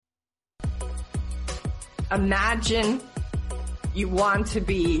Imagine you want to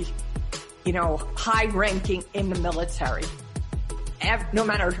be, high ranking in the military. No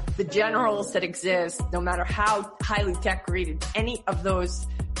matter the generals that exist, no matter how highly decorated any of those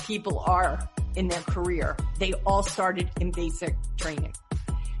people are in their career, they all started in basic training.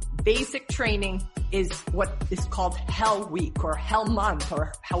 Basic training is what is called Hell Week or Hell Month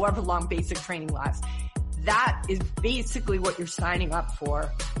or however long basic training lasts. That is basically what you're signing up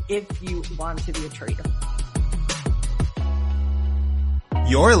for if you want to be a trader.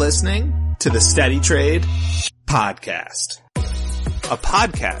 You're listening to the Steady Trade Podcast, a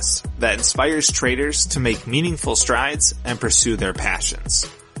podcast that inspires traders to make meaningful strides and pursue their passions.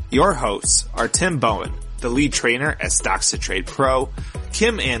 Your hosts are Tim Bowen, the lead trainer at Stocks to Trade Pro,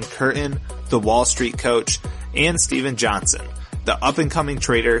 Kim Ann Curtin, the Wall Street coach, and Steven Johnson, the up-and-coming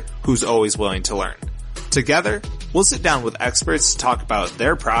trader who's always willing to learn. Together, we'll sit down with experts to talk about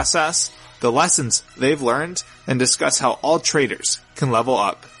their process, the lessons they've learned, and discuss how all traders can level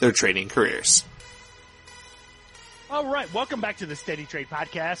up their trading careers. All right, welcome back to the Steady Trade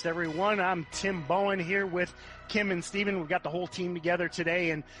Podcast, everyone. I'm Tim Bowen here with Kim and Steven. We've got the whole team together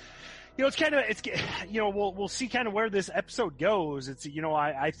today, and we'll see kind of where this episode goes.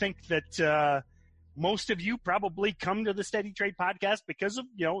 I think that most of you probably come to the Steady Trade Podcast because of,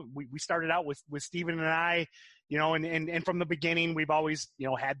 we started out with Steven and I, and from the beginning, we've always,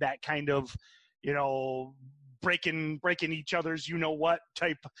 had that kind of, breaking each other's what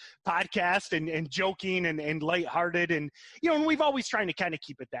type podcast and joking and lighthearted. And, and we've always trying to kind of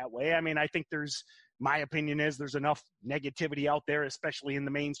keep it that way. I mean, I think my opinion is there's enough negativity out there, especially in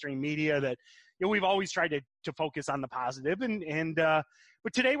the mainstream media, that, we've always tried to focus on the positive.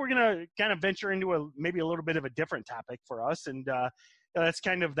 But today we're going to kind of venture into maybe a little bit of a different topic for us. And that's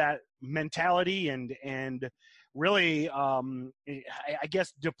kind of that mentality and really, I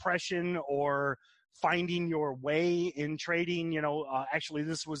guess, depression or finding your way in trading. Actually,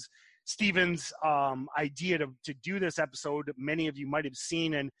 this was Steven's idea to do this episode. Many of you might have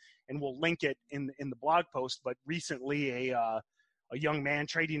seen, and we'll link it in the blog post. But recently, a young man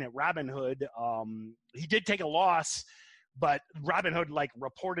trading at Robinhood, he did take a loss, but Robinhood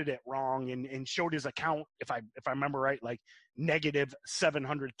reported it wrong and showed his account, if I remember right, negative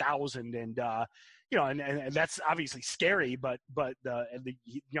 700,000, and and that's obviously scary, but the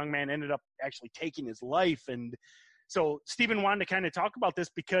young man ended up actually taking his life. And so Steven wanted to kind of talk about this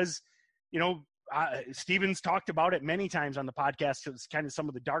because, Steven's talked about it many times on the podcast. It's kind of some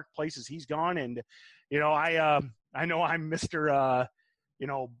of the dark places he's gone. And, I know I'm Mr.,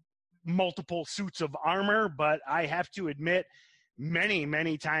 multiple suits of armor, but I have to admit many,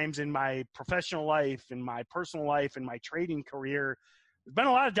 many times in my professional life, in my personal life, in my trading career, there's been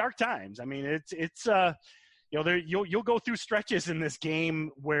a lot of dark times. I mean, it's you'll go through stretches in this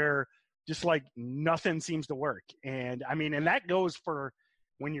game where just nothing seems to work. And I mean, and that goes for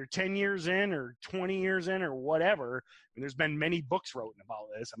when you're 10 years in or 20 years in or whatever. And there's been many books written about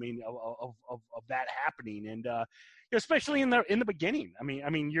this. I mean, of that happening. And, especially in the beginning. I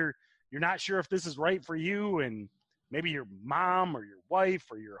mean, you're not sure if this is right for you, and maybe your mom or your wife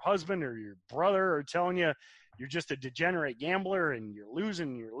or your husband or your brother are telling you you're just a degenerate gambler and you're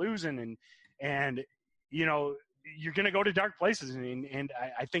losing and you're going to go to dark places. And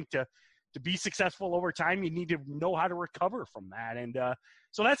I think to be successful over time, you need to know how to recover from that. And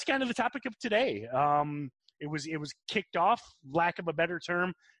so that's kind of the topic of today. It was kicked off, lack of a better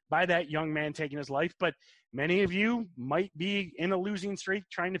term, by that young man taking his life. But many of you might be in a losing streak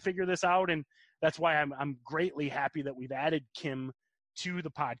trying to figure this out. And that's why I'm greatly happy that we've added Kim to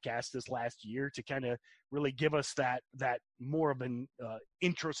the podcast this last year to kind of really give us that more of an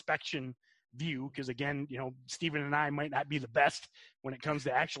introspection view. Because again, Steven and I might not be the best when it comes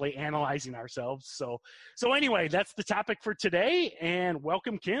to actually analyzing ourselves. So anyway, that's the topic for today. And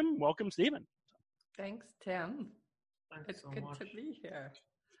welcome, Kim. Welcome, Steven. Thanks, Tim. Thanks it's so good much. to be here.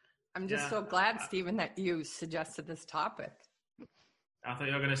 I'm just so glad, Steven, that you suggested this topic. I thought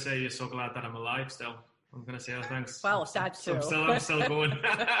you were going to say you're so glad that I'm alive still. I'm going to say, oh, thanks. Well, that too. I'm still going.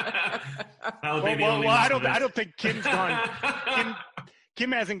 I don't think Kim's gone.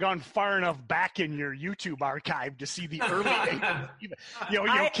 Kim hasn't gone far enough back in your YouTube archive to see the early days.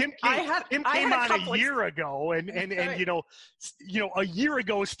 Kim came on a year ago, and a year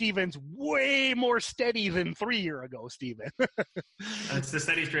ago, Steven's way more steady than 3 years ago, Steven. It's the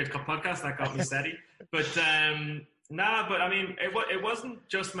Steady Trade podcast that got me steady, but but I mean, it wasn't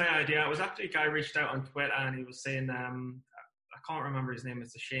just my idea. It was actually a guy reached out on Twitter, and he was saying, I can't remember his name.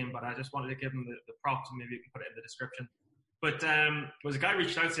 It's a shame, but I just wanted to give him the props, and maybe you can put it in the description. But was a guy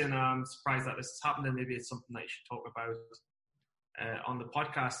reached out saying, I'm surprised that this has happened, and maybe it's something that you should talk about on the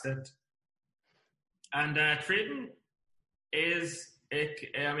podcast. That And trading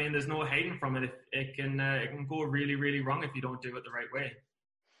I mean, there's no hiding from it. It can go really, really wrong if you don't do it the right way.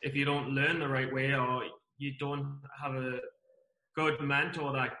 If you don't learn the right way, or you don't have a good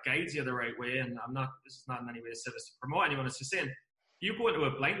mentor that guides you the right way. And this is not in any way a service to promote anyone. It's just saying, you go into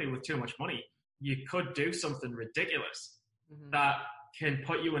it blindly with too much money, you could do something ridiculous that can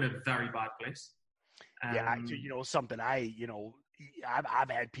put you in a very bad place. Something I've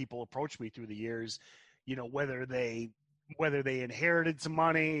had people approach me through the years, whether they inherited some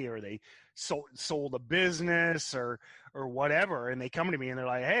money or they sold a business or whatever, and they come to me and they're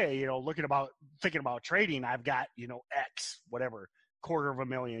like, hey, thinking about trading, I've got, X, whatever,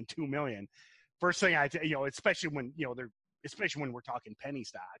 $250,000, $2 million. First thing especially when we're talking penny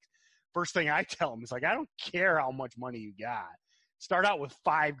stocks, first thing I tell them is like, I don't care how much money you got. Start out with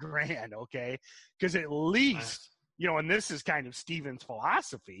 $5,000. Okay. Cause at least, and this is kind of Steven's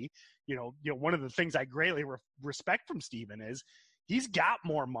philosophy, one of the things I greatly respect from Steven is he's got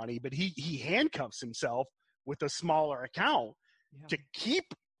more money, but he handcuffs himself with a smaller account to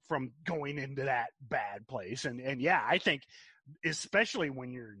keep from going into that bad place. And I think especially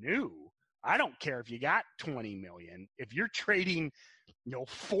when you're new, I don't care if you got 20 million, if you're trading,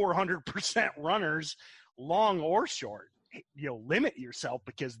 400% runners, long or short, limit yourself,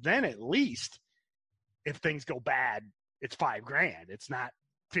 because then at least if things go bad, it's $5,000. It's not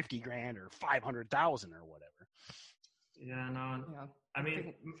 $50,000 or 500,000 or whatever. Yeah, no. Yeah. I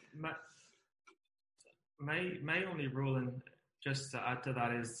mean, my only ruling, just to add to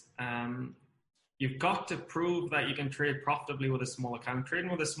that, is you've got to prove that you can trade profitably with a small account.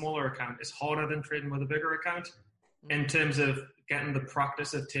 Trading with a smaller account is harder than trading with a bigger account in terms of getting the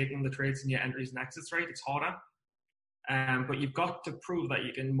practice of taking the trades and your entries and exits right. It's harder. But you've got to prove that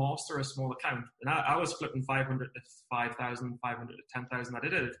you can master a small account. And I was flipping 500 to 5,000, 500 to 10,000. I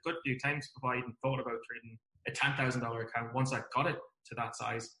did it a good few times before I even thought about trading a $10,000 account once I got it to that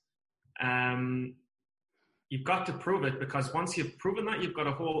size. You've got to prove it, because once you've proven that, you've got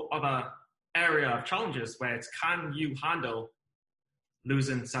a whole other area of challenges where it's, can you handle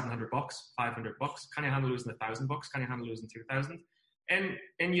losing $700, $500? Can you handle losing $1,000? Can you handle losing $2,000?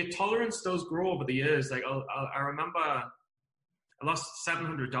 And your tolerance does grow over the years. Like I remember I lost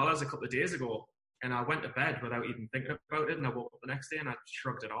 $700 a couple of days ago, and I went to bed without even thinking about it. And I woke up the next day and I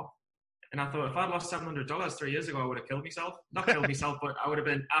shrugged it off. And I thought, if I'd lost $700 3 years ago, I would have killed myself. Not killed myself, but I would have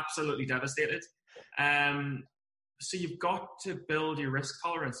been absolutely devastated. So you've got to build your risk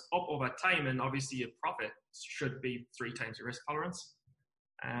tolerance up over time, and obviously your profit should be 3 times your risk tolerance.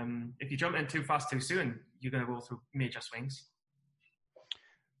 If you jump in too fast too soon, you're going to go through major swings.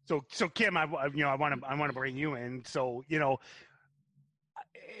 So Kim, I want to bring you in. So,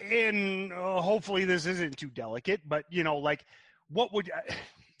 and hopefully this isn't too delicate, but what would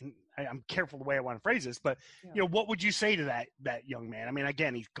I'm careful the way I want to phrase this, but what would you say to that young man? I mean,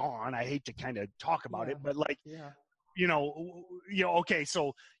 again, he's gone. I hate to kind of talk about it, but okay,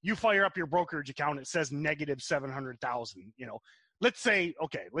 so you fire up your brokerage account, it says negative 700,000. Let's say,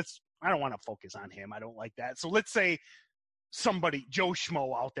 okay, I don't want to focus on him. I don't like that. So let's say somebody, Joe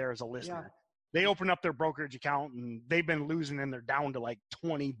Schmo out there as a listener, they open up their brokerage account and they've been losing and they're down to like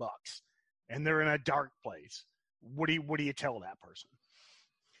 $20 and they're in a dark place. What do you tell that person?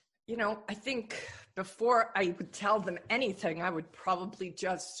 I think before I would tell them anything, I would probably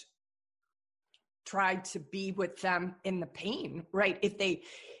just try to be with them in the pain, right?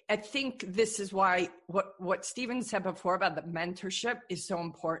 I think this is why what Steven said before about the mentorship is so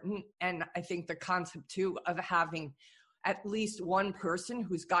important. And I think the concept too of having at least one person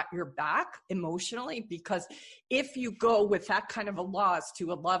who's got your back emotionally, because if you go with that kind of a loss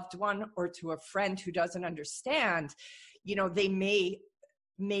to a loved one or to a friend who doesn't understand, they may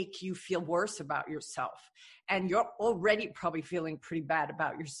make you feel worse about yourself, and you're already probably feeling pretty bad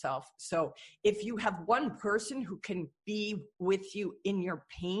about yourself. So if you have one person who can be with you in your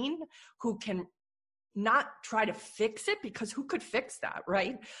pain, who can not try to fix it, because who could fix that,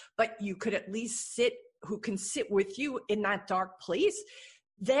 right? But you could at least who can sit with you in that dark place,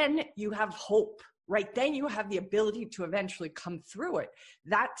 then you have hope, right? Then you have the ability to eventually come through it.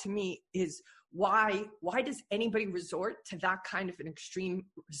 That to me is why does anybody resort to that kind of an extreme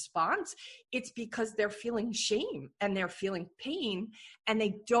response? It's because they're feeling shame and they're feeling pain and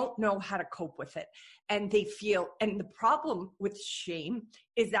they don't know how to cope with it. And the problem with shame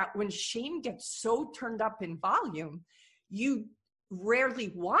is that when shame gets so turned up in volume, you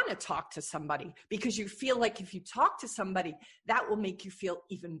rarely want to talk to somebody because you feel like if you talk to somebody, that will make you feel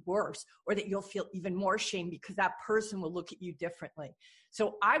even worse, or that you'll feel even more shame because that person will look at you differently.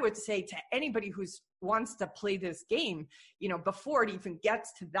 So I would say to anybody who wants to play this game, you know, before it even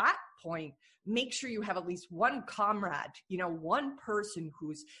gets to that point, make sure you have at least one comrade, you know, one person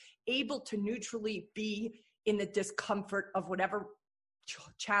who's able to neutrally be in the discomfort of whatever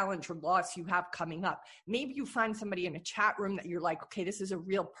challenge or loss you have coming up. Maybe you find somebody in a chat room that you're like, okay, this is a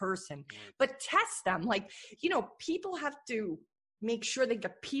real person, but test them. Like, you know, people have to make sure they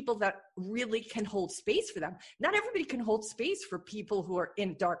get people that really can hold space for them. Not everybody can hold space for people who are in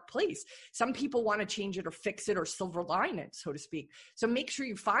a dark place. Some people want to change it or fix it or silver line it, so to speak. So make sure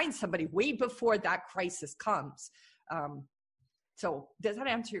you find somebody way before that crisis comes. So does that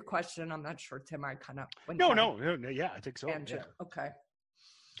answer your question? I'm not sure, Tim. I kind of No. Yeah, I think so. Yeah. Okay.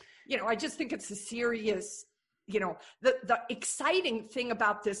 You know, I just think it's a serious, you know, the exciting thing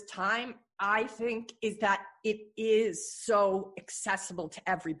about this time, I think, is that it is so accessible to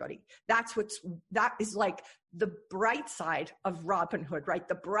everybody. That is like the bright side of Robinhood, right?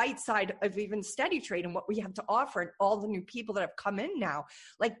 The bright side of even Steady Trade and what we have to offer, and all the new people that have come in now.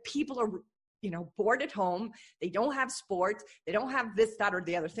 Like, people are, you know, bored at home. They don't have sports. They don't have this, that, or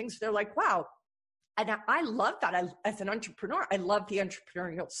the other things. So they're like, wow. And I love that. As an entrepreneur, I love the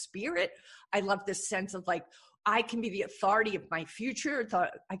entrepreneurial spirit. I love this sense of like, I can be the authority of my future.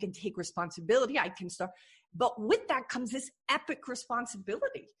 I can take responsibility. I can start. But with that comes this epic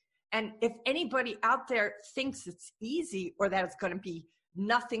responsibility. And if anybody out there thinks it's easy or that it's going to be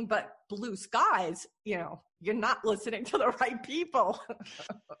nothing but blue skies, you know, you're not listening to the right people.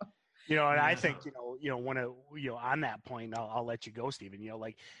 You know, and I think, you know, on that point, I'll let you go, Stephen. You know,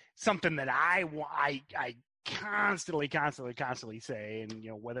 like something that I constantly say, and, you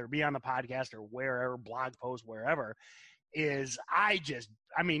know, whether it be on the podcast or wherever, blog post, wherever, is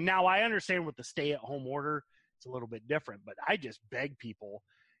now I understand with the stay-at-home order, it's a little bit different, but I just beg people,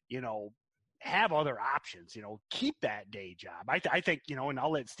 you know, have other options, you know, keep that day job. I think, you know, and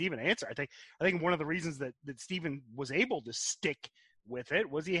I'll let Stephen answer. I think one of the reasons that Stephen was able to stick with it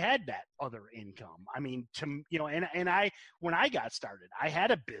was he had that other income. I mean, you know, and when I got started, I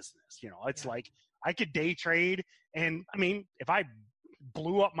had a business, you know, it's like I could day trade. And I mean, if I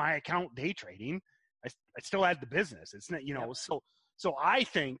blew up my account day trading, I still had the business. It's not, you know, so I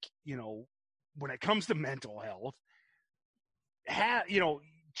think, you know, when it comes to mental health, you know,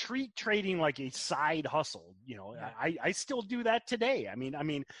 treat trading like a side hustle. You know, I still do that today. I mean,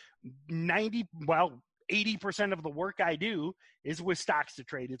 80% of the work I do is with Stocks to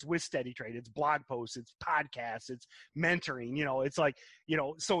Trade. It's with Steady Trade. It's blog posts. It's podcasts. It's mentoring. You know, it's like, you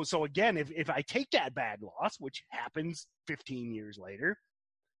know, so again, if I take that bad loss, which happens 15 years later,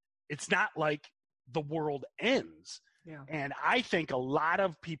 it's not like the world ends. Yeah. And I think a lot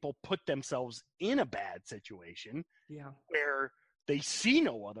of people put themselves in a bad situation where they see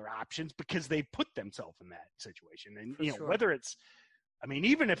no other options because they put themselves in that situation. And, you know, whether it's, I mean,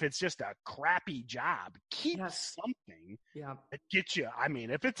 even if it's just a crappy job, keep something that gets you. I mean,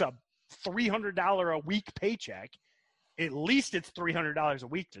 if it's a $300 a week paycheck, at least it's $300 a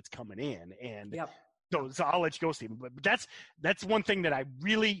week that's coming in. And so I'll let you go, Stephen. But that's one thing that I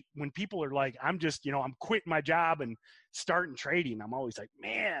really, when people are like, I'm just, you know, I'm quitting my job and starting trading, I'm always like,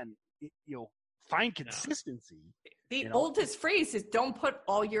 man, you know, find consistency. The oldest phrase is don't put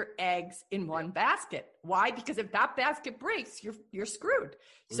all your eggs in one basket. Why? Because if that basket breaks, you're screwed.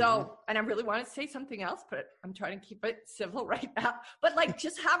 So, and I really want to say something else, but I'm trying to keep it civil right now. But like,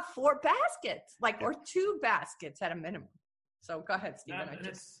 just have 4 baskets, like, or 2 baskets at a minimum. So go ahead, Stephen.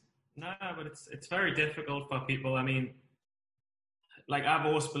 But it's very difficult for people. I mean, like, I've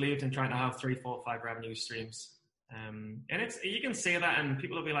always believed in trying to have 3, 4, 5 revenue streams. And you can say that and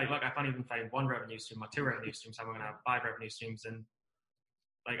people will be like, look, I can't even find 1 revenue stream or 2 revenue streams. I'm going to have 5 revenue streams. And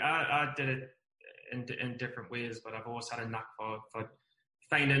like, I did it in different ways, but I've always had a knack for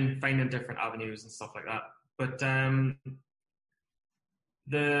finding different avenues and stuff like that. But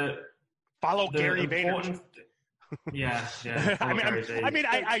follow Gary Vaynerchuk. Yeah.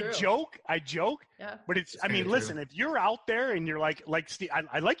 I joke, but it's, I mean, listen, if you're out there and you're like Steve,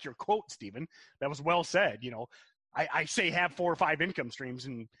 I like your quote, Stephen, that was well said. You know, I say have 4 or 5 income streams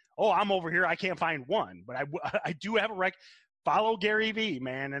and, I'm over here, I can't find one, but I do have follow Gary V,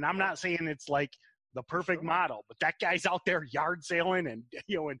 man. And I'm not saying it's like the perfect model, but that guy's out there yard sailing and,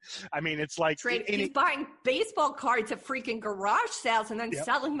 you know, and I mean, it's like he's buying baseball cards at freaking garage sales and then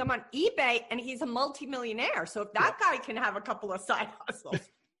selling them on eBay, and he's a multimillionaire. So if that guy can have a couple of side hustles,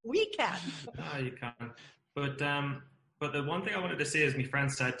 we can. You can. But the one thing I wanted to say is my friend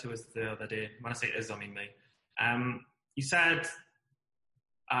said to us the other day, when I say is, I mean me. He said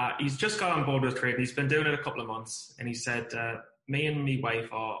he's just got on board with trading. He's been doing it a couple of months, and he said, me and my wife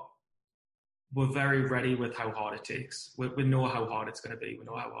we're very ready with how hard it takes. We know how hard it's going to be. We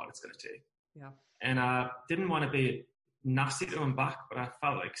know how hard it's going to take. Yeah. And I didn't want to be nasty to him back, but I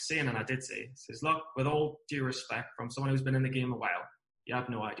felt like saying, and I did say, says, look, with all due respect from someone who's been in the game a while, you have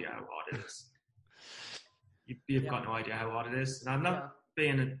no idea how hard it is. You've got no idea how hard it is. And I'm not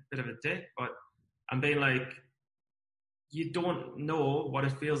being a bit of a dick, but I'm being like, you don't know what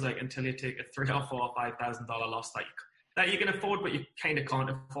it feels like until you take a $3,000 or $4,000 or $5,000 loss that you can afford, but you kind of can't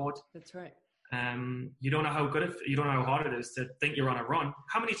afford. That's right. You don't know how you don't know how hard it is to think you're on a run.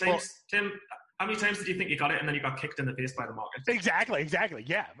 How many times, Tim? How many times did you think you got it and then you got kicked in the face by the market? Exactly.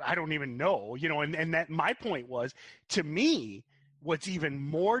 Yeah, I don't even know. And that my point was, to me, what's even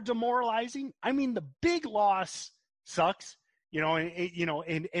more demoralizing. I mean, the big loss sucks, and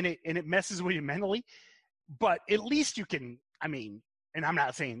it messes with you mentally. But at least you can. I mean, and I'm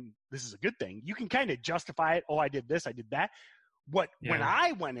not saying this is a good thing. You can kind of justify it. Oh, I did this, I did that. When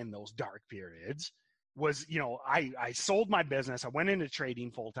I went in those dark periods was, I sold my business. I went into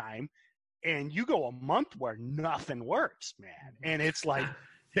trading full time, and you go a month where nothing works, man. And it's like,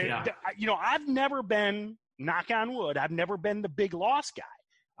 I've never been, knock on wood, I've never been the big loss guy.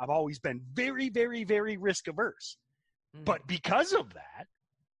 I've always been very, very, very risk averse. But because of that,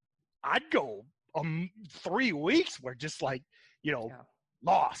 I'd go 3 weeks where just like,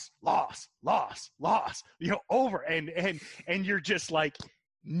 loss, over. And you're just like,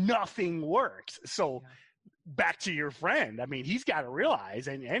 nothing works. So back to your friend, I mean, he's got to realize,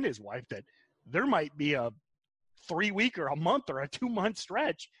 and his wife, that there might be a 3 week or a month or a 2 month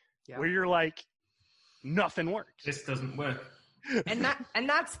stretch where you're like, nothing works. This doesn't work. And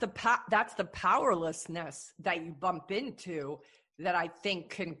that's the powerlessness that you bump into that I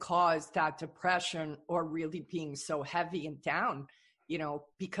think can cause that depression or really being so heavy and down,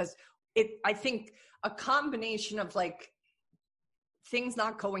 because I think a combination of like things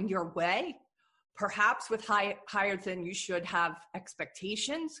not going your way, perhaps with higher than you should have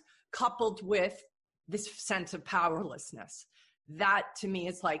expectations, coupled with this sense of powerlessness. That to me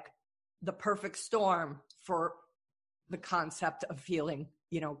is like the perfect storm for the concept of feeling,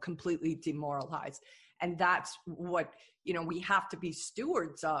 completely demoralized. And that's what, we have to be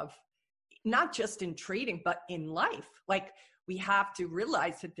stewards of, not just in trading, but in life. Like, we have to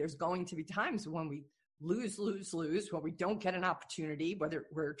realize that there's going to be times when we lose, when we don't get an opportunity, whether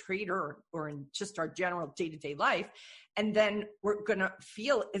we're a trader or in just our general day-to-day life. And then we're going to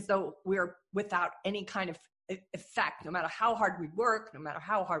feel as though we're without any kind of effect. No matter how hard we work, no matter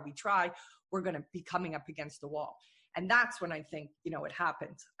how hard we try, we're going to be coming up against the wall. And that's when I think, it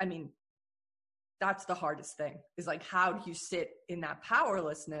happens. I mean, that's the hardest thing, is like, how do you sit in that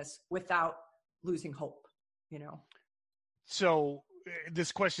powerlessness without losing hope, So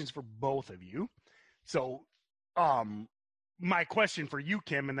this question's for both of you. So, my question for you,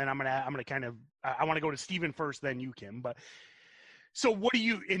 Kim, and then I'm gonna kind of, I want to go to Stephen first, then you, Kim. But so, what do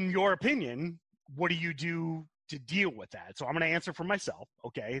you, in your opinion, what do you do to deal with that? So I'm going to answer for myself,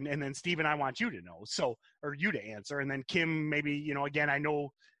 okay, and then Stephen, I want you to know, or you to answer, and then Kim, maybe again, I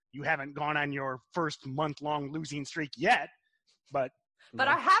know you haven't gone on your first month-long losing streak yet, but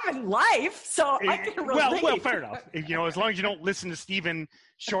I have in life, so I can relate. Well, fair enough. As long as you don't listen to Stephen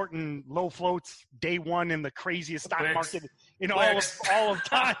shorten low floats day one in the craziest stock market in all of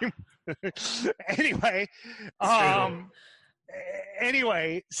time. Anyway,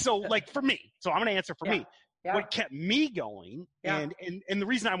 so like for me, so I'm going to answer for me. Yeah. What kept me going, and the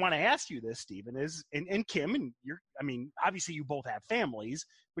reason I want to ask you this, Stephen, is, and Kim, and obviously you both have families,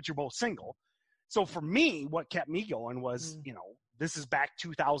 but you're both single. So for me, what kept me going was, this is back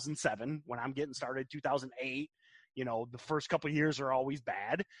 2007 when I'm getting started, 2008. The first couple of years are always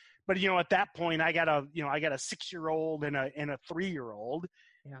bad, but at that point, I got a 6-year-old and a 3-year-old,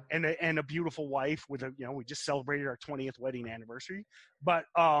 and a beautiful wife with we just celebrated our 20th wedding anniversary, but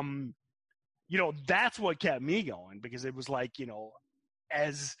that's what kept me going, because it was like,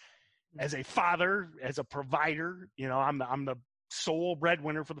 as a father, as a provider, I'm the sole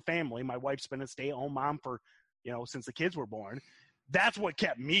breadwinner for the family. My wife's been a stay-at-home mom for, since the kids were born. That's what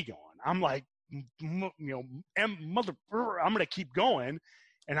kept me going. I'm like, I'm going to keep going,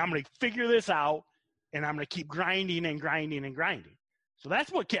 and I'm going to figure this out, and I'm going to keep grinding and grinding and grinding. So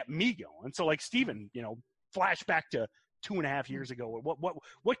that's what kept me going. So like Stephen, flash back to 2.5 years ago.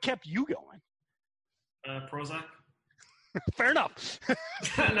 What kept you going? Prozac. Fair enough.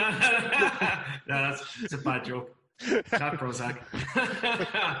 No, it's a bad joke. Not Prozac.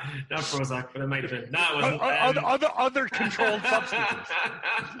 Not Prozac, but it might have been. No, it wasn't. Other controlled substances.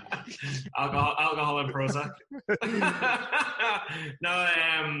 Alcohol and Prozac. No,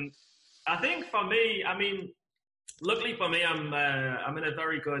 I think for me, I mean, luckily for me, I'm in a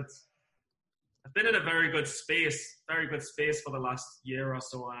very good. I've been in a very good space for the last year or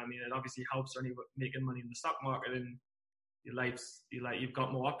so. I mean, it obviously helps when you're making money in the stock market and you've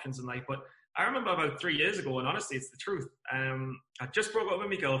got more options in life. But I remember about 3 years ago, and honestly, it's the truth. I just broke up with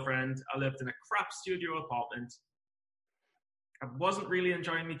my girlfriend. I lived in a crap studio apartment. I wasn't really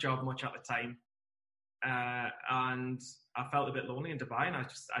enjoying my job much at the time. And I felt a bit lonely in Dubai, and I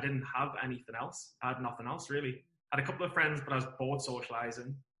didn't have anything else. I had nothing else, really. I had a couple of friends, but I was bored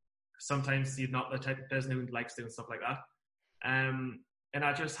socializing. Sometimes you're not the type of person who likes doing stuff like that. And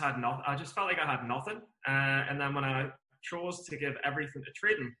I just had nothing. I just felt like I had nothing. And then when I chose to give everything to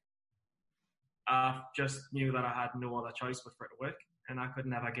trading, I just knew that I had no other choice but for it to work. And I could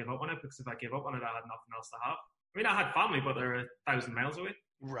never give up on it, because if I gave up on it, I had nothing else to have. I mean, I had family, but they're 1,000 miles away.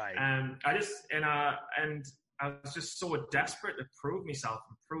 Right. I was just so desperate to prove myself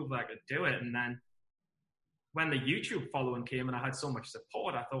and prove that I could do it. And then when the YouTube following came and I had so much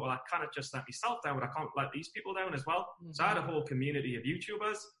support, I thought, well, I can't just let myself down, but I can't let these people down as well. Mm-hmm. So I had a whole community of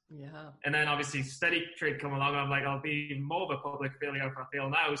YouTubers. Yeah. And then obviously Steady Trade come along, and I'm like, I'll be more of a public failure if I fail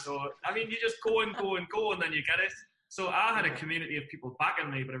now. So, I mean, you just go and go and go, and then you get it. So I had a community of people backing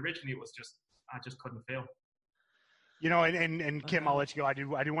me, but originally it was just, I just couldn't fail. You know, and Kim, I'll let you go. I do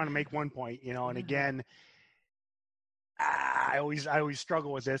want to make one point, you know, and again, I always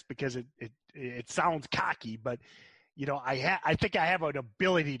struggle with this because it sounds cocky, but you know, I think I have an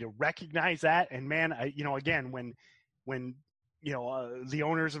ability to recognize that. And man, again, when you know, the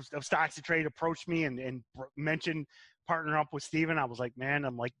owners of Stocks to Trade approached me and mentioned partnering up with Steven, I was like, man,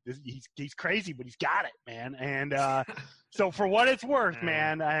 I'm like, he's crazy, but he's got it, man. And so for what it's worth,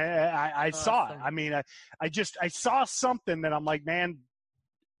 man, I saw it. I mean, I saw something that I'm like, man,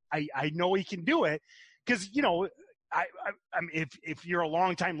 I know he can do it, because you know. I mean, if you're a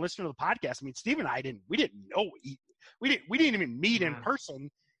long time listener to the podcast, I mean, Steve and I we didn't even meet in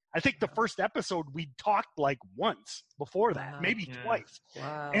person. I think the first episode we talked like once before that, maybe twice.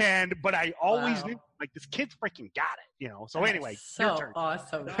 Wow. But I always knew, like, this kid's freaking got it, you know. So anyway, your turn.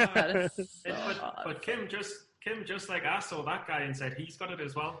 Awesome. But Kim, just like I saw that guy and said he's got it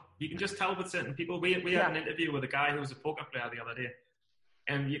as well. You can just tell with certain people. We had an interview with a guy who was a poker player the other day.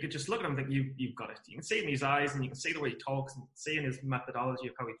 And you could just look at him and think, you've got it. You can see it in his eyes, and you can see the way he talks, and see in his methodology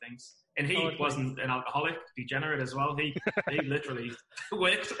of how he thinks. And he wasn't an alcoholic, degenerate as well. He literally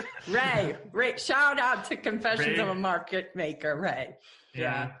worked. Ray, shout out to Confessions of a Market Maker, Ray.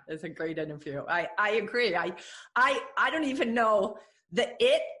 Yeah, it's a great interview. I agree. I don't even know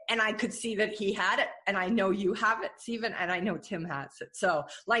and I could see that he had it, and I know you have it, Steven, and I know Tim has it. So,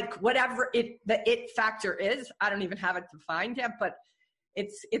 like, whatever the it factor is, I don't even have it defined yet, but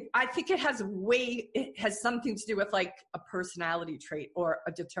I think it has something to do with like a personality trait or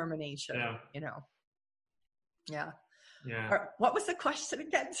a determination, you know? Yeah. Yeah. What was the question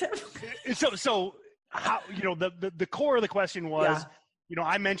again, Tim? So how, you know, the core of the question was, you know,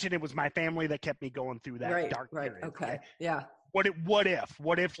 I mentioned it was my family that kept me going through that dark period. Okay. Yeah. What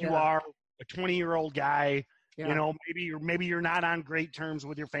if you are a 20-year-old guy, you know, maybe you're not on great terms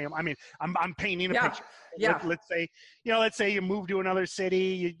with your family. I mean, I'm painting a picture. Yeah. Let's say you move to another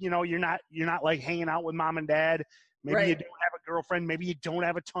city. You know, you're not like hanging out with mom and dad. Maybe you don't have a girlfriend. Maybe you don't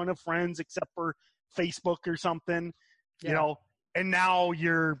have a ton of friends except for Facebook or something. Yeah. You know, and now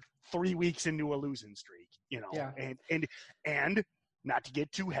you're 3 weeks into a losing streak. You know, and not to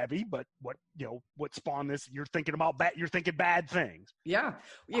get too heavy, but what spawned this? You're thinking bad things. Yeah.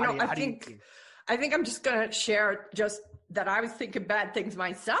 You know, I think I'm just going to share just that I was thinking bad things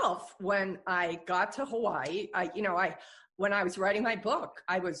myself when I got to Hawaii. When I was writing my book,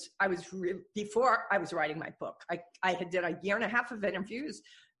 before I was writing my book, I had did a year and a half of interviews.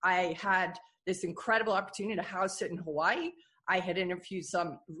 I had this incredible opportunity to house sit in Hawaii. I had interviewed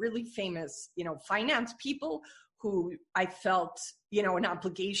some really famous, you know, finance people who I felt, you know, an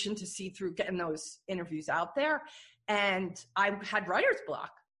obligation to see through getting those interviews out there. And I had writer's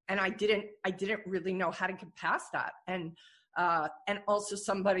block. And I didn't really know how to get past that. And also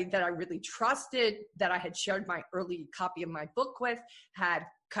somebody that I really trusted, that I had shared my early copy of my book with, had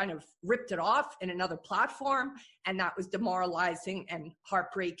kind of ripped it off in another platform. And that was demoralizing and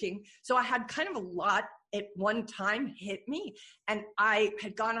heartbreaking. So I had kind of a lot at one time hit me. And I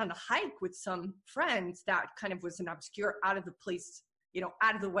had gone on a hike with some friends that kind of was an obscure, out of the place, you know,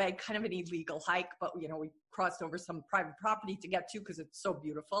 out of the way, kind of an illegal hike, but, you know, we crossed over some private property to get to because it's so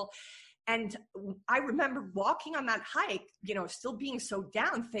beautiful. And I remember walking on that hike, you know, still being so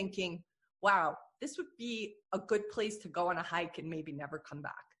down, thinking, wow, this would be a good place to go on a hike and maybe never come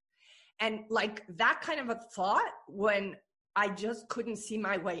back. And like that kind of a thought, when I just couldn't see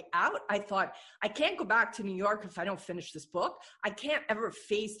my way out, I thought, I can't go back to New York if I don't finish this book. I can't ever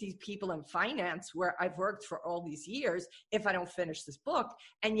face these people in finance where I've worked for all these years if I don't finish this book.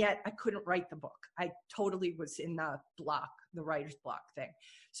 And yet I couldn't write the book. I totally was in the block, the writer's block thing.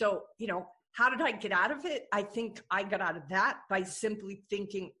 So, you know, how did I get out of it? I think I got out of that by simply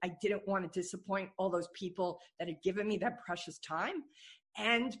thinking I didn't want to disappoint all those people that had given me that precious time.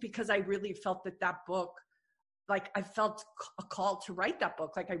 And because I really felt that that book, like I felt a call to write that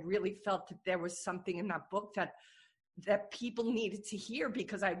book. Like I really felt that there was something in that book that people needed to hear,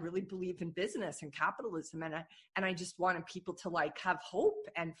 because I really believe in business and capitalism. And I just wanted people to like have hope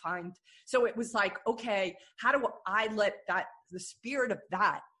and find. So it was like, okay, how do I let the spirit of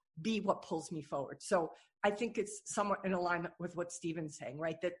that be what pulls me forward? So I think it's somewhat in alignment with what Stephen's saying,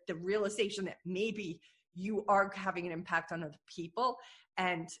 right? That the realization that maybe you are having an impact on other people,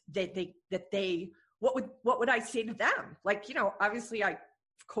 and what would I say to them? Like, you know, obviously I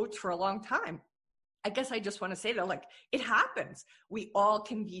coached for a long time. I guess I just want to say that, like, it happens. We all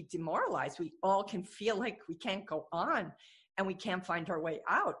can be demoralized. We all can feel like we can't go on and we can't find our way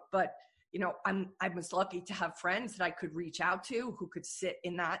out. But, you know, I was lucky to have friends that I could reach out to who could sit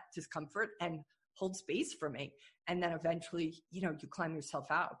in that discomfort and hold space for me. And then eventually, you know, you climb yourself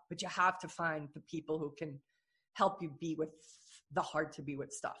out. But you have to find the people who can help you be with the hard to be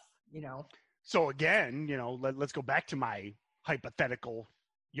with stuff, you know? So again, you know, let's go back to my hypothetical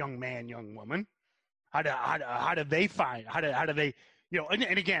young man, young woman. How do they find, how do they, you know, and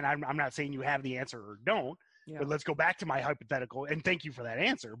again, I'm not saying you have the answer or don't, but let's go back to my hypothetical, and thank you for that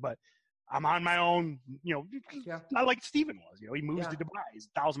answer. But I'm on my own, you know, not like Stephen was, you know, he moves to Dubai, he's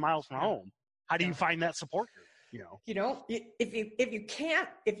 1,000 miles from home. How do you find that support group? You know, if you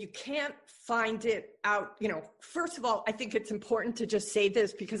can't find it out, you know, first of all, I think it's important to just say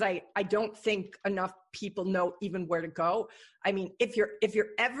this, because I don't think enough people know even where to go. I mean, if you're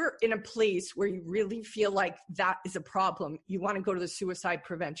ever in a place where you really feel like that is a problem, you want to go to the suicide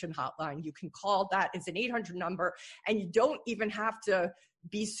prevention hotline. You can call that. It's an 800 number, and you don't even have to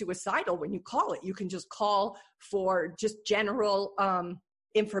be suicidal when you call it. You can just call for just general,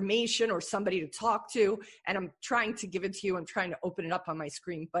 information or somebody to talk to. And I'm trying to give it to you. I'm trying to open it up on my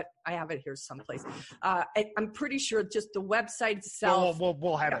screen, but I have it here someplace. I'm pretty sure just the website itself.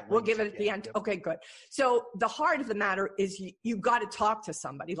 We'll have it. We'll give it at the end. Yep. Okay, good. So the heart of the matter is you got to talk to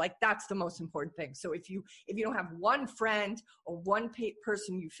somebody. Like, that's the most important thing. So if you don't have one friend or one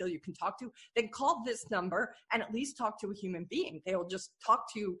person you feel you can talk to, then call this number and at least talk to a human being. They will just talk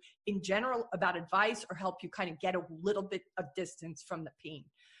to you in general about advice or help you kind of get a little bit of distance from the pain.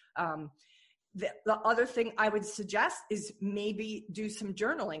 The other thing I would suggest is maybe do some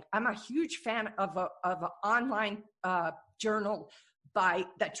journaling. I'm a huge fan of an online journal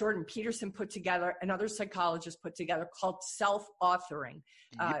that Jordan Peterson put together and other psychologists put together called Self-Authoring.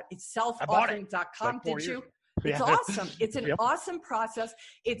 It's selfauthoring.com. Did you? It's awesome. It's an awesome process.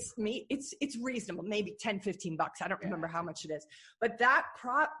 It's reasonable, maybe $10-15. I don't remember how much it is. But that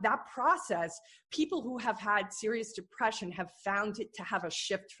process, people who have had serious depression have found it to have a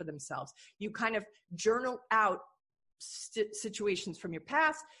shift for themselves. You kind of journal out situations from your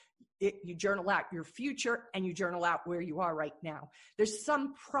past, you journal out your future, and you journal out where you are right now. There's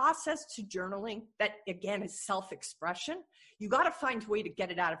some process to journaling that, again, is self-expression. You got to find a way to get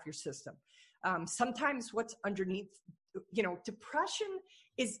it out of your system. Sometimes what's underneath, you know, depression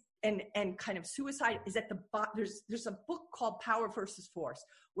is and kind of suicide is at the bottom. There's a book called Power versus Force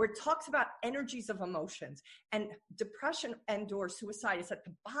where it talks about energies of emotions, and depression and or suicide is at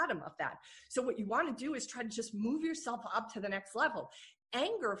the bottom of that. So what you want to do is try to just move yourself up to the next level.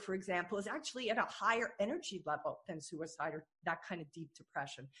 Anger, for example, is actually at a higher energy level than suicide or that kind of deep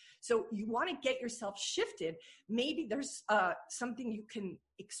depression. So you want to get yourself shifted. Maybe there's something you can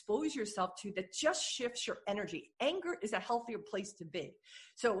expose yourself to that just shifts your energy. Anger is a healthier place to be.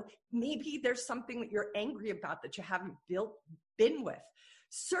 So maybe there's something that you're angry about that you haven't been with.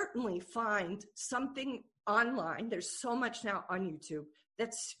 Certainly find something online. There's so much now on YouTube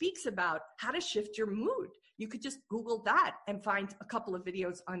that speaks about how to shift your mood. You could just Google that and find a couple of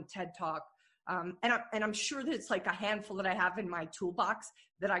videos on TED Talk. And I'm sure that it's like a handful that I have in my toolbox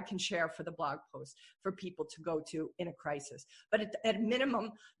that I can share for the blog post for people to go to in a crisis. But at a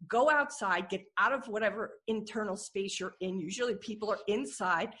minimum, go outside, get out of whatever internal space you're in. Usually people are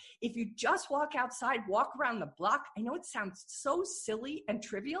inside. If you just walk outside, walk around the block. I know it sounds so silly and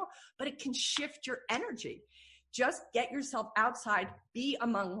trivial, but it can shift your energy. Just get yourself outside, be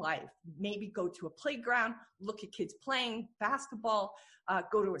among life. Maybe go to a playground, look at kids playing basketball,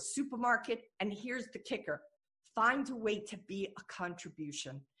 go to a supermarket. And here's the kicker. Find a way to be a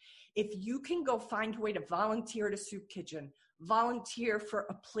contribution. If you can go find a way to volunteer at a soup kitchen, volunteer for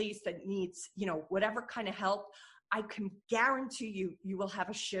a place that needs, whatever kind of help, I can guarantee you will have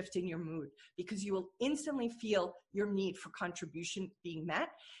a shift in your mood, because you will instantly feel your need for contribution being met,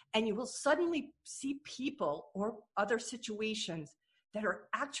 and you will suddenly see people or other situations that are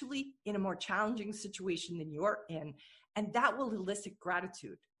actually in a more challenging situation than you're in, and that will elicit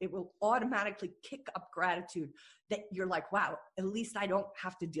gratitude. It will automatically kick up gratitude that you're like, wow, at least I don't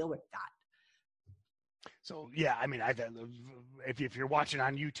have to deal with that. So, yeah, I mean, if you're watching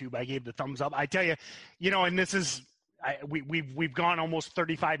on YouTube, I gave the thumbs up. I tell you, and this is, we've gone almost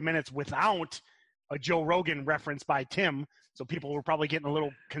 35 minutes without a Joe Rogan reference by Tim. So people were probably getting a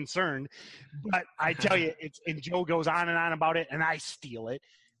little concerned, but I tell you, and Joe goes on and on about it, and I steal it.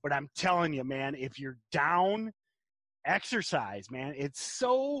 But I'm telling you, man, if you're down, exercise, man. It's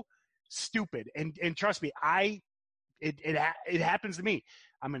so stupid. And trust me, it happens to me.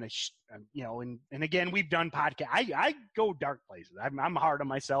 I'm in and again, we've done podcasts. I go dark places. I'm hard on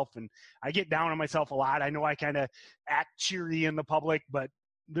myself, and I get down on myself a lot. I know I kind of act cheery in the public, but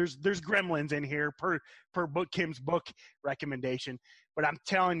there's gremlins in here per Kim's book recommendation. But I'm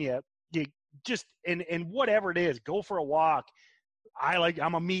telling you, you just, and whatever it is, go for a walk.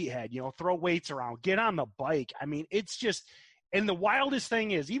 I'm a meathead, throw weights around, get on the bike. I mean, it's just, and the wildest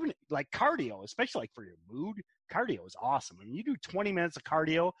thing is even like cardio, especially like for your mood, cardio is awesome. I mean, you do 20 minutes of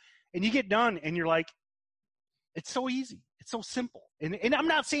cardio and you get done and you're like, it's so easy. It's so simple. And I'm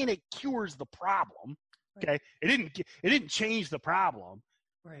not saying it cures the problem. Okay. Right. It didn't change the problem,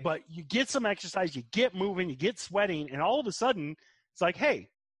 right. But you get some exercise, you get moving, you get sweating, and all of a sudden it's like, hey,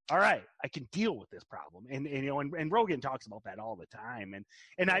 all right, I can deal with this problem. And Rogan talks about that all the time.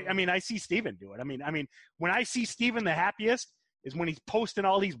 And I see Steven do it. I mean, when I see Steven the happiest is when he's posting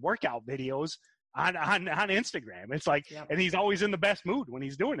all these workout videos on Instagram. It's like, yep. And he's always in the best mood when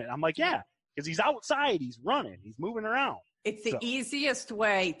he's doing it. I'm like, yeah, because he's outside, he's running, he's moving around. It's the easiest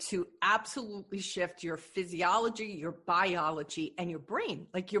way to absolutely shift your physiology, your biology, and your brain.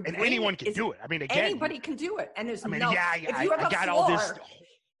 Like your brain, and anyone can do it. I mean, again, anybody can do it. And there's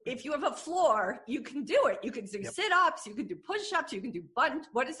if you have a floor, you can do it. You can do sit-ups, you can do push-ups, you can do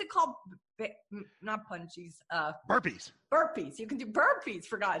what is it called? Not punchies. Burpees. Burpees. You can do burpees,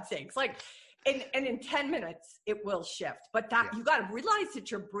 for God's sakes. Like, and in 10 minutes, it will shift. But you got to realize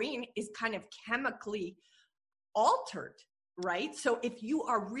that your brain is kind of chemically altered, right? So if you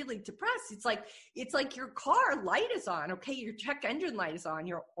are really depressed, it's like your car light is on, okay? Your check engine light is on,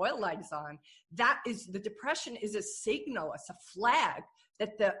 your oil light is on. That is, the depression is a signal, it's a flag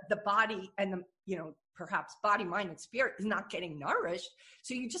that the body and the, perhaps body, mind, and spirit is not getting nourished.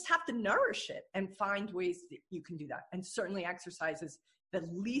 So you just have to nourish it and find ways that you can do that. And certainly exercise is the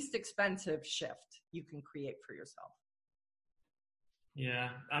least expensive shift you can create for yourself. Yeah.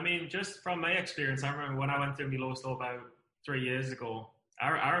 I mean, just from my experience, I remember when I went through my lowest low about 3 years ago,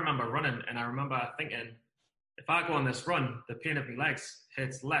 I remember running, and I remember thinking, if I go on this run, the pain of my legs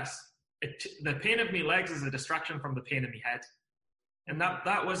hits less. The pain of my legs is a distraction from the pain in my head. And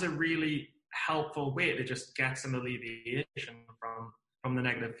that was a really helpful way to just get some alleviation from the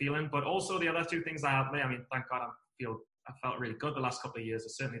negative feeling. But also the other two things that helped me, I mean, thank God I felt really good the last couple of years, or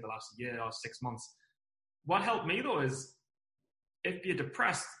certainly the last year or 6 months. What helped me though is, if you're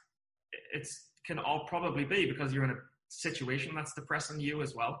depressed, it can all probably be because you're in a situation that's depressing you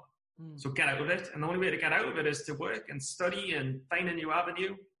as well. So get out of it. And the only way to get out of it is to work and study and find a new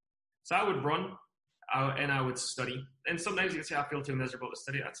avenue. So I would run and I would study. And sometimes you can say, I feel too miserable to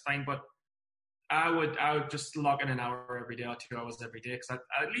study. That's fine. But I would just log in an hour every day or 2 hours every day. Because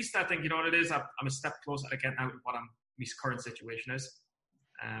at least I think, you know what it is? I'm a step closer to getting out of what my current situation is.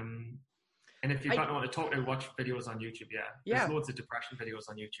 And if you don't want to talk to, watch videos on YouTube. There's loads of depression videos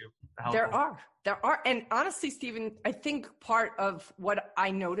on YouTube. There are. And honestly, Steven, I think part of what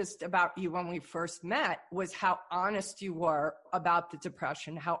I noticed about you when we first met was how honest you were about the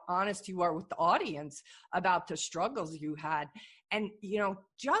depression, how honest you were with the audience about the struggles you had. And,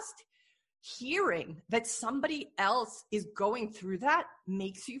 just hearing that somebody else is going through that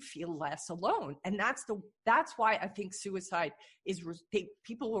makes you feel less alone. And that's why I think suicide is,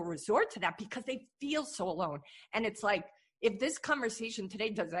 people will resort to that because they feel so alone. And it's like, if this conversation today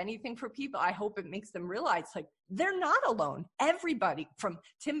does anything for people, I hope it makes them realize, like, they're not alone. Everybody, from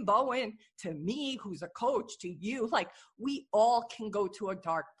Tim Bowen to me, who's a coach, to you, like, we all can go to a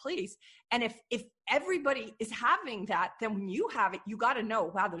dark place. And if everybody is having that, then when you have it, you got to know,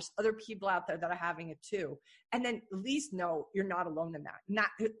 wow, there's other people out there that are having it too. And then at least know you're not alone in that.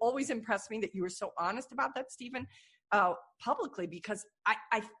 It always impressed me that you were so honest about that, Stephen, publicly, because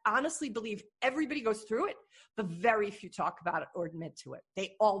I honestly believe everybody goes through it, but very few talk about it or admit to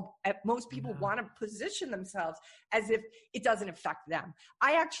it. Most people want to position themselves as if it doesn't affect them.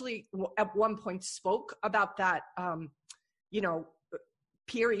 I actually at one point spoke about that,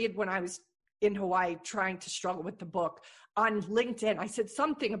 period when I was in Hawaii trying to struggle with the book on LinkedIn. I said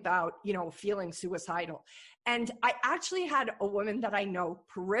something about, feeling suicidal. And I actually had a woman that I know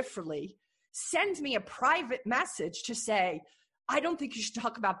peripherally send me a private message to say, I don't think you should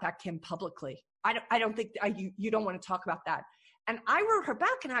talk about that, Kim, publicly. I don't think you don't want to talk about that. And I wrote her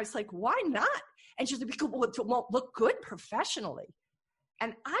back and I was like, why not? And she's like, because it won't look good professionally.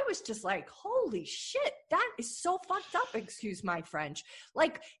 And I was just like, holy shit, that is so fucked up, excuse my French.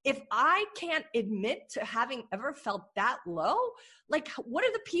 Like, if I can't admit to having ever felt that low, like, what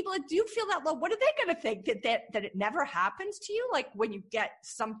are the people that do feel that low? What are they going to think? That it never happens to you? Like, when you get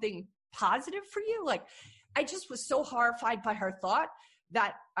something positive for you? Like, I just was so horrified by her thought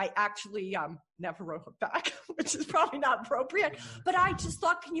that I actually never wrote her back, which is probably not appropriate. But I just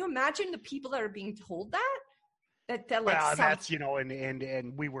thought, can you imagine the people that are being told that? That's,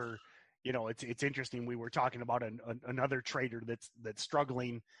 and we were, it's interesting. We were talking about another trader that's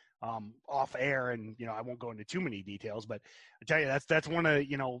struggling off air, and, I won't go into too many details, but I tell you, that's one of,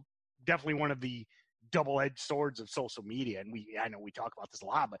 definitely one of the double-edged swords of social media. And I know we talk about this a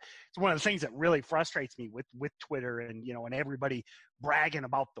lot, but it's one of the things that really frustrates me with Twitter and, and everybody bragging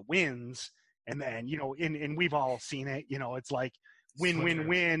about the wins. And then, and we've all seen it, it's like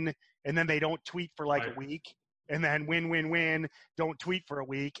win, and then they don't tweet for like a week. And then win, don't tweet for a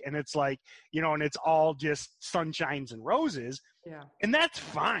week. And it's like, and it's all just sunshines and roses. Yeah. And that's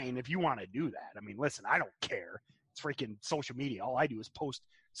fine if you want to do that. I mean, listen, I don't care. It's freaking social media. All I do is post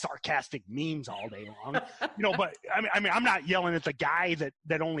sarcastic memes all day long, but I mean, I'm not yelling at the guy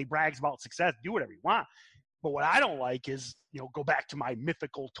that only brags about success. Do whatever you want. But what I don't like is, go back to my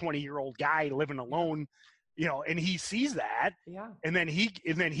mythical 20-year-old guy living alone, and he sees that. Yeah. And then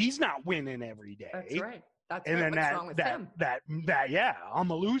he's not winning every day. That's right. That's and right. then What's wrong with him? that I'm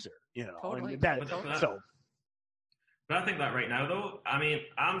a loser, Totally. And But I think that right now, though, I mean,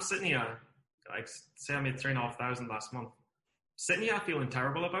 I'm sitting here, like, say I made 3,500 last month, sitting here feeling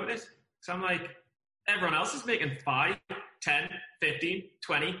terrible about it. So I'm like, everyone else is making 5, 10, 15,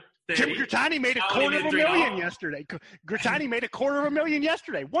 20, 30. Jim Grattani made $250,000 yesterday. Grattani made $250,000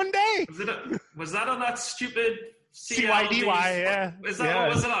 yesterday. One day. Was that on that stupid CYDY? Yeah. Is that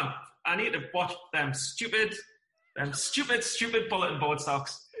what was it on? I need to watch them stupid bulletin board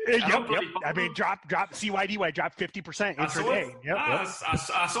stocks. Yep. I mean, drop CYDY dropped 50% intraday.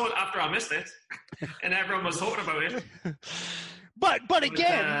 I saw it after I missed it, and everyone was talking about it. But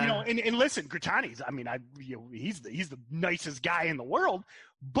again, and listen, Grattani's. I mean, he's the nicest guy in the world.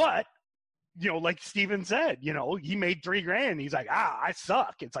 But like Steven said, he made $3,000. He's like, I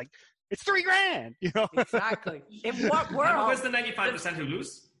suck. It's like it's $3,000. Exactly. In what world? Where's the 95% who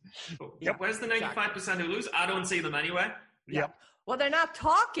lose? Yep. Where's the 95% who lose? I don't see them anywhere. Yep. Well, they're not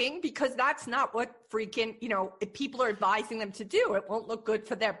talking because that's not what freaking, if people are advising them to do. It won't look good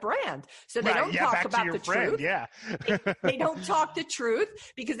for their brand. So they don't talk about the truth. Yeah. They don't talk the truth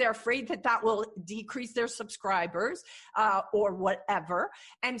because they're afraid that will decrease their subscribers or whatever.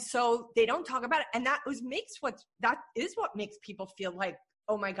 And so they don't talk about it. And that is what makes people feel like,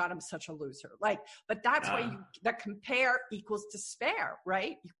 oh my God, I'm such a loser. But that's why the compare equals despair,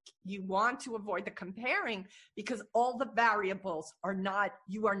 right? You want to avoid the comparing because all the variables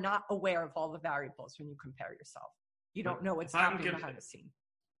you are not aware of all the variables when you compare yourself. You don't know what's happening behind the scene.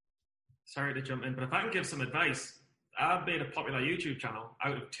 Sorry to jump in, but if I can give some advice, I've made a popular YouTube channel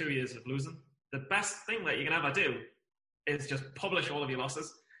out of 2 years of losing. The best thing that you can ever do is just publish all of your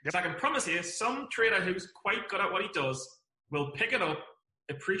losses. Yep. So I can promise you, some trader who's quite good at what he does will pick it up,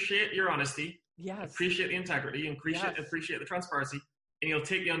 appreciate your honesty, yes, appreciate the integrity, appreciate the transparency, and he'll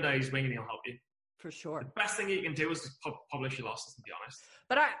take you under his wing and he'll help you. For sure. The best thing you can do is just publish your losses, to be honest.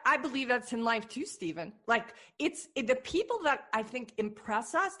 But I believe that's in life too, Stephen. Like it's the people that I think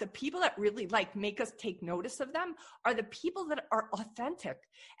impress us, the people that really like make us take notice of them are the people that are authentic.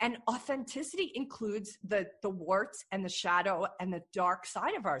 And authenticity includes the warts and the shadow and the dark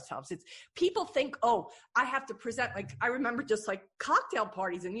side of ourselves. It's people think, oh, I have to present, like I remember just like cocktail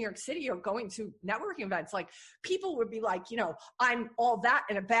parties in New York City or going to networking events, like people would be like, you know, I'm all that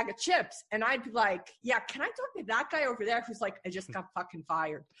in a bag of chips. And I'd be like, yeah, can I talk to that guy over there who's like, I just got fucking fired.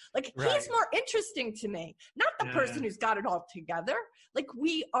 Like he's more interesting to me, not the person who's got it all together. Like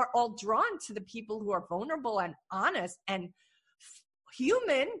we are all drawn to the people who are vulnerable and honest and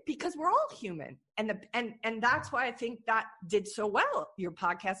human because we're all human. And that's why I think that did so well, your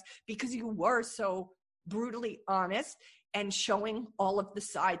podcast, because you were so brutally honest and showing all of the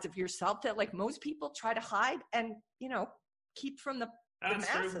sides of yourself that like most people try to hide and, you know, keep from the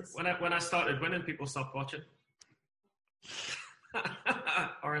masses. True. When I started winning, people stopped watching.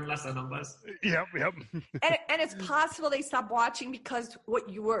 Or in lesser numbers. Yep. and it's possible they stopped watching because what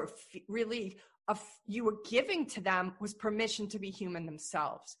you were you were giving to them was permission to be human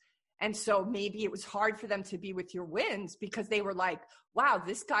themselves. And so maybe it was hard for them to be with your wins because they were like, wow,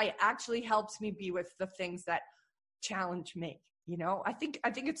 this guy actually helps me be with the things that challenge me. You know, I think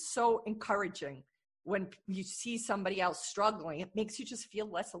it's so encouraging when you see somebody else struggling. It makes you just feel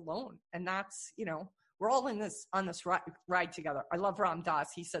less alone. And that's, you know, we're all on this ride together. I love Ram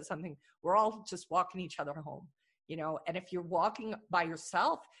Dass. He said something, we're all just walking each other home, you know, and if you're walking by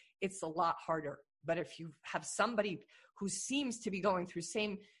yourself, it's a lot harder. But if you have somebody who seems to be going through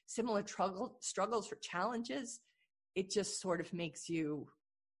similar struggles or challenges, it just sort of makes you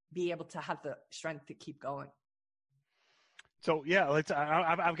be able to have the strength to keep going. So yeah,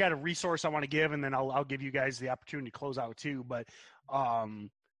 I've got a resource I want to give, and then I'll give you guys the opportunity to close out too. But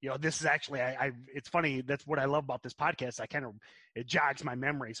you know, this is actually, it's funny. That's what I love about this podcast. It jogs my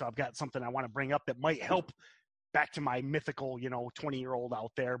memory. So I've got something I want to bring up that might help back to my mythical, you know, 20-year-old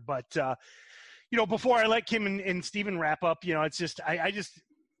out there. But, you know, before I let Kim and Stephen wrap up, you know, it's just, I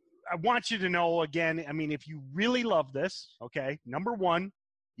want you to know again, I mean, if you really love this, okay, number one,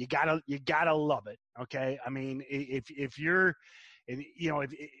 you gotta love it. Okay. I mean, if you're, you know,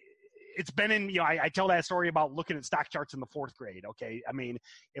 if it's been in, you know, I tell that story about looking at stock charts in the 4th grade. Okay. I mean,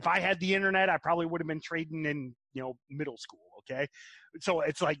 if I had the internet, I probably would have been trading in, you know, middle school. Okay. So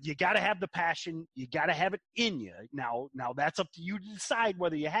it's like, you got to have the passion. You got to have it in you. Now that's up to you to decide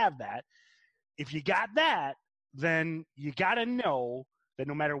whether you have that. If you got that, then you got to know that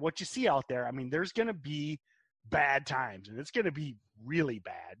no matter what you see out there, I mean, there's going to be bad times and it's going to be really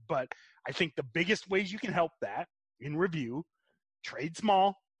bad. But I think the biggest ways you can help that in review, trade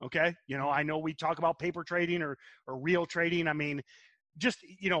small. Okay. You know, I know we talk about paper trading or real trading. I mean, just,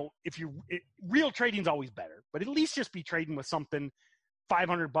 you know, real trading is always better, but at least just be trading with something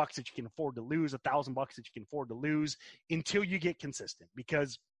 $500 that you can afford to lose, $1,000 that you can afford to lose until you get consistent,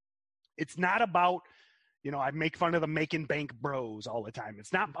 because it's not about, you know, I make fun of the making bank bros all the time.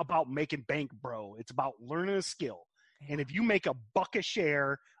 It's not about making bank, bro. It's about learning a skill. And if you make $1 a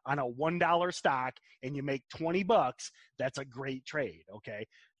share on a $1 stock and you make $20, that's a great trade. Okay.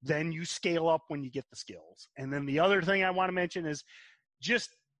 Then you scale up when you get the skills. And then the other thing I want to mention is just,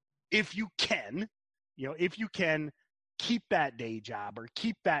 if you can, you know, if you can keep that day job or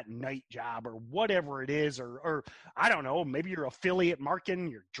keep that night job or whatever it is, or I don't know, maybe you're affiliate marketing,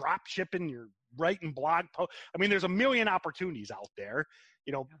 you're drop shipping, you're writing blog posts. I mean, there's a million opportunities out there,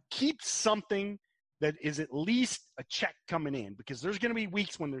 you know, keep something that is at least a check coming in, because there's going to be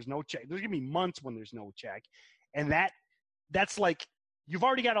weeks when there's no check. There's going to be months when there's no check. And that's like, you've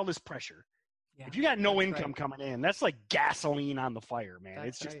already got all this pressure. Yeah, if you got no income coming in, that's like gasoline on the fire, man.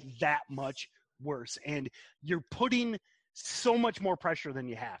 It's just that much worse. And you're putting so much more pressure than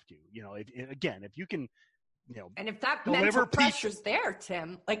you have to, you know, if you can, you know, and if that mental pressure's there,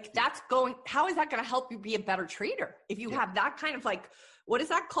 Tim, like how is that going to help you be a better trader? If you have that kind of like, what is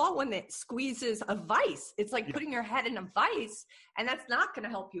that called when it squeezes a vice? It's like putting your head in a vice, and that's not going to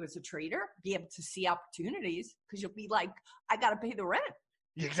help you as a trader be able to see opportunities, because you'll be like, I got to pay the rent.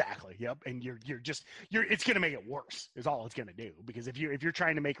 Exactly. Yep. And it's going to make it worse is all it's going to do, because if you're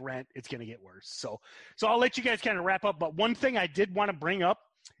trying to make rent, it's going to get worse. So I'll let you guys kind of wrap up. But one thing I did want to bring up,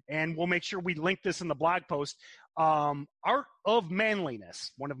 and we'll make sure we link this in the blog post, Art of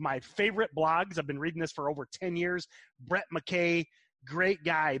Manliness, one of my favorite blogs. I've been reading this for over 10 years. Brett McKay, great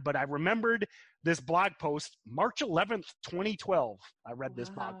guy. But I remembered this blog post, March 11th, 2012. I read this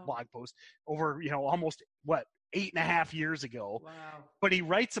blog post over, almost 8.5 years ago. Wow. But he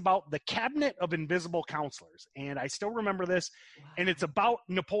writes about the Cabinet of Invisible Counselors. And I still remember this. Wow. And it's about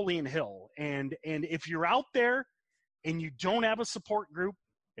Napoleon Hill. And if you're out there and you don't have a support group,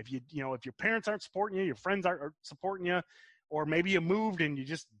 if your parents aren't supporting you, your friends aren't supporting you, or maybe you moved and you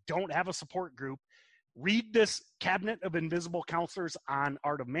just don't have a support group, read this Cabinet of Invisible Counselors on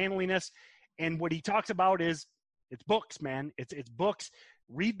Art of Manliness. And what he talks about is it's books, man. It's books.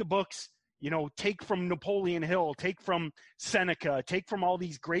 Read the books. Take from Napoleon Hill, take from Seneca, take from all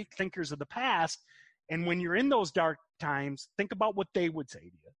these great thinkers of the past. And when you're in those dark times, think about what they would say to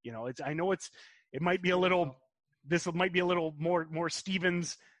you. It might be a little more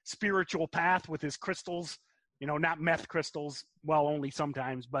Stephen's spiritual path with his crystals, not meth crystals. Well, only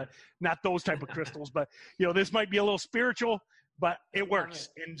sometimes, but not those type of crystals. But, this might be a little spiritual, but it works.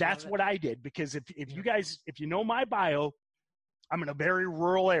 And that's what I did, because if you guys, if you know my bio, I'm in a very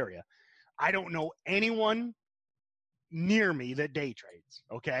rural area. I don't know anyone near me that day trades,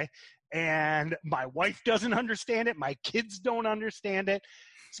 okay? And my wife doesn't understand it. My kids don't understand it.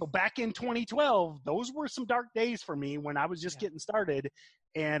 So back in 2012, those were some dark days for me when I was just getting started.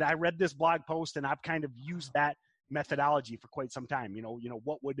 And I read this blog post, and I've kind of used that methodology for quite some time.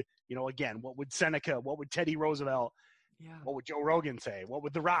 What would Seneca, what would Teddy Roosevelt, what would Joe Rogan say? What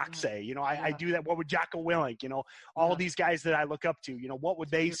would The Rock say? I do that. What would Jocko Willink, all these guys that I look up to, what would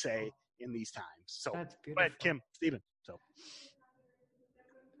they say in these times? So that's beautiful. Go ahead, Kim, Stephen.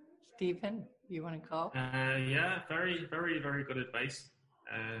 Stephen, you want to call? Yeah, very, very, very good advice.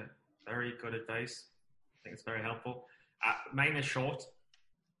 Very good advice. I think it's very helpful. Mine is short,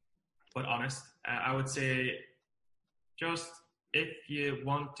 but honest. I would say, just if you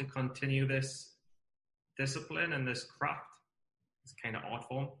want to continue this discipline and this craft, this kind of art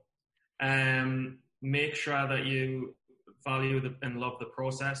form, make sure that you value and love the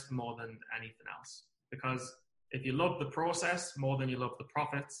process more than anything else. Because if you love the process more than you love the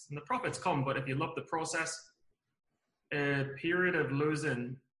profits, and the profits come, but if you love the process, a period of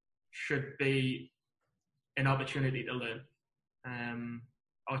losing should be an opportunity to learn.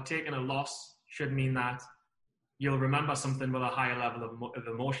 Or taking a loss should mean that you'll remember something with a higher level of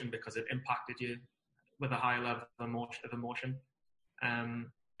emotion because it impacted you with a higher level of emotion. And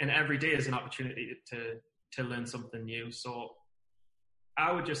every day is an opportunity to learn something new. So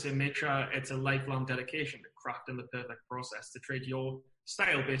I would just say make sure it's a lifelong dedication to crafting the perfect process, to trade your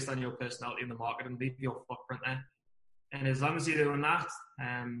style based on your personality in the market and leave your footprint there. And as long as you're doing that,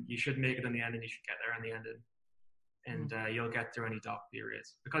 you should make it in the end, and you should get there in the end, and you'll get through any dark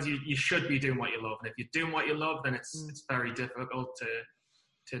periods, because you should be doing what you love. And if you're doing what you love, then it's very difficult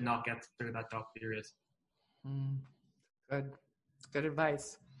to not get through that dark period. Good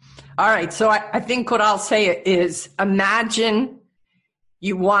advice. All right. So I think what I'll say is, imagine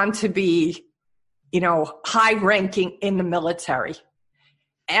you want to be, high ranking in the military.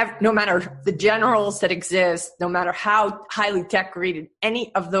 No matter the generals that exist, no matter how highly decorated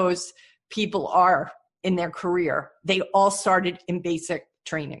any of those people are in their career, they all started in basic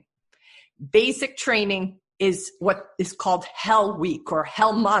training. Basic training is what is called Hell Week or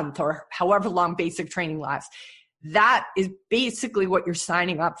Hell Month, or however long basic training lasts. That is basically what you're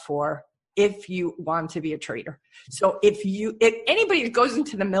signing up for if you want to be a trader. So if anybody that goes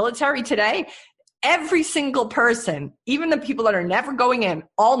into the military today, every single person, even the people that are never going in,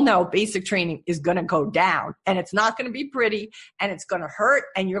 all know basic training is going to go down, and it's not going to be pretty, and it's going to hurt,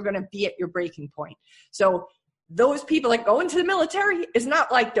 and you're going to be at your breaking point. So those people that go into the military, it's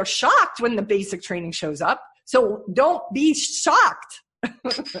not like they're shocked when the basic training shows up. So don't be shocked.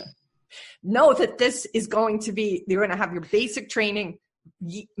 Know that this is going to be, you're going to have your basic training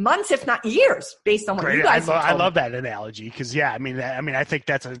months, if not years, based on what you guys have told me. I love that analogy, because I think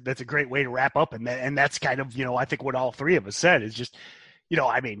that's a great way to wrap up, and that's kind of I think what all three of us said is just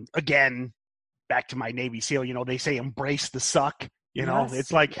again, back to my Navy SEAL, they say embrace the suck. Yes,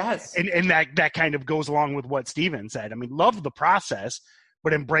 it's like, yes. and that kind of goes along with what Stephen said. Love the process,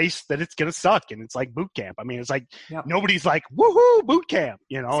 but embrace that it's going to suck. And it's like boot camp. It's like, Nobody's like, woohoo, boot camp.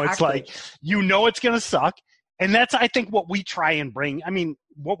 Exactly. It's like, it's going to suck. And that's, I think, what we try and bring.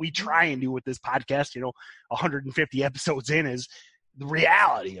 What we try and do with this podcast, 150 episodes in, is the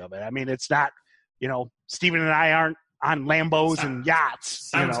reality of it. It's not, Stephen and I aren't on Lambos and yachts.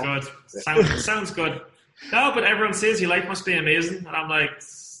 Sounds good. Sounds good. No, but everyone says your life must be amazing. And I'm like,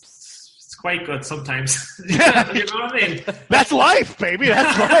 it's quite good sometimes. You know what I mean? That's life, baby.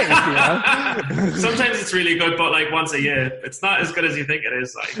 That's life. You know? Sometimes it's really good, but like once a year, it's not as good as you think it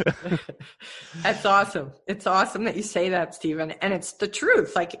is. Like, that's awesome. It's awesome that you say that, Stephen. And it's the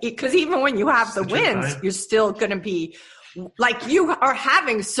truth. Like, because even when you have the wins, you're still going to be like, you are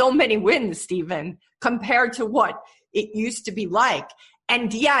having so many wins, Stephen, compared to what it used to be like.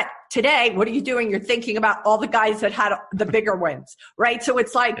 And yet today, what are you doing? You're thinking about all the guys that had the bigger wins, right? So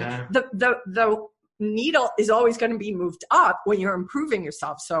it's like the needle is always going to be moved up when you're improving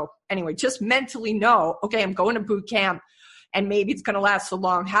yourself. So anyway, just mentally know, okay, I'm going to boot camp and maybe it's going to last so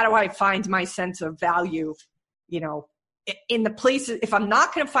long. How do I find my sense of value, you know, in the places, if I'm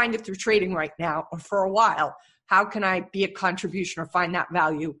not going to find it through trading right now or for a while, how can I be a contribution or find that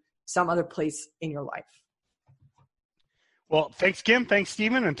value some other place in your life? Well, thanks, Kim. Thanks,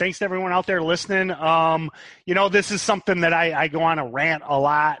 Stephen. And thanks to everyone out there listening. You know, this is something that I go on a rant a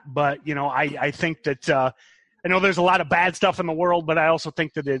lot, but, you know, I think that I know there's a lot of bad stuff in the world, but I also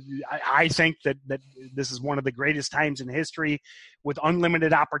think that I think that this is one of the greatest times in history with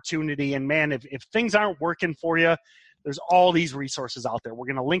unlimited opportunity. And, man, if things aren't working for you, there's all these resources out there. We're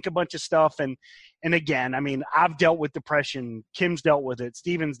going to link a bunch of stuff. And again, I mean, I've dealt with depression. Kim's dealt with it.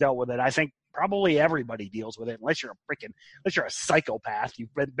 Steven's dealt with it. I think probably everybody deals with it unless you're a psychopath.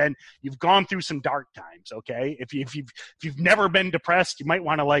 You've gone through some dark times. Okay. If you've never been depressed, you might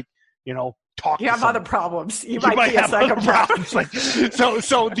want to, like, you know, talk. You to have someone. other problems. You might be a psychopath. Like,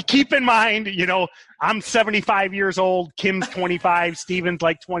 so to keep in mind, you know, I'm 75 years old. Kim's 25. Steven's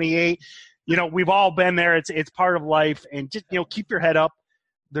like 28. You know, we've all been there. It's part of life, and just, you know, keep your head up.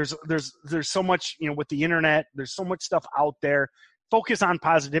 There's so much, you know, with the internet. There's so much stuff out there. Focus on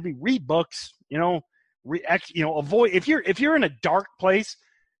positivity. Read books. You know, avoid if you're in a dark place.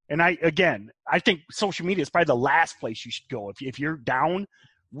 And I think social media is probably the last place you should go if you're down.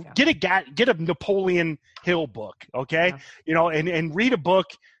 Yeah. Get a Napoleon Hill book, okay? Yeah. You know, and read a book.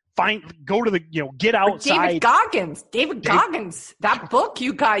 Go to the, you know, get outside. David Goggins, that book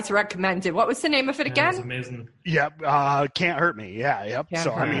you guys recommended. What was the name of it again? It was amazing. Yeah, Can't Hurt Me. Yeah, yep.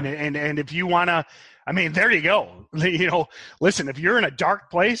 So I mean, and if you wanna, I mean, there you go. You know, listen, if you're in a dark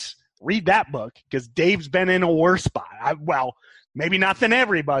place, read that book because Dave's been in a worse spot. Maybe not than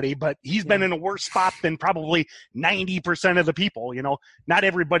everybody, but he's been in a worse spot than probably 90% of the people. You know, not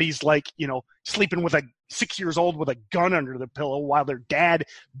everybody's like, you know, sleeping with a 6-year-old with a gun under the pillow while their dad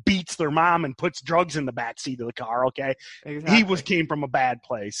beats their mom and puts drugs in the backseat of the car. Okay. Exactly. He came from a bad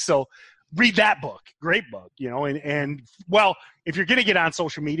place. So read that book. Great book, you know, and well, if you're going to get on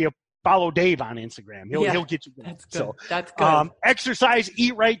social media, follow Dave on Instagram. He'll get you. That's good. So, that's good. Exercise,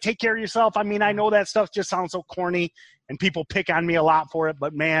 eat right, take care of yourself. I mean, I know that stuff just sounds so corny and people pick on me a lot for it,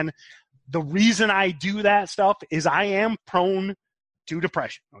 but man, the reason I do that stuff is I am prone to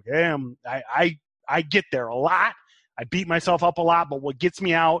depression. Okay. I get there a lot. I beat myself up a lot, but what gets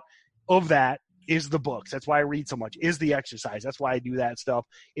me out of that is the books. That's why I read so much, is the exercise. That's why I do that stuff.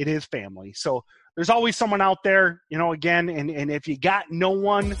 It is family. So there's always someone out there, you know, again, and if you got no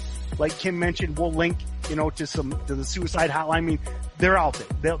one, like Kim mentioned, we'll link, you know, to the suicide hotline. I mean, they're out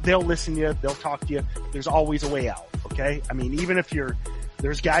there. They'll listen to you. They'll talk to you. There's always a way out. Okay. I mean, even if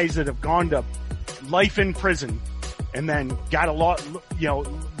there's guys that have gone to life in prison and then got a lot, you know,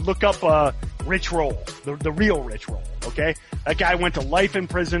 look up Rich Roll, the real Rich Roll. Okay. That guy went to life in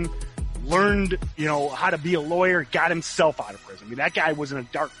prison, learned, you know, how to be a lawyer, got himself out of prison. I mean, that guy was in a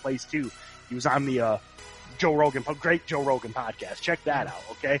dark place too. He was on the great Joe Rogan podcast. Check that out,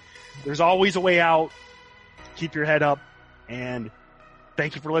 okay? There's always a way out. Keep your head up. And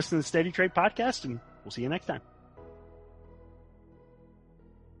thank you for listening to the Steady Trade podcast, and we'll see you next time.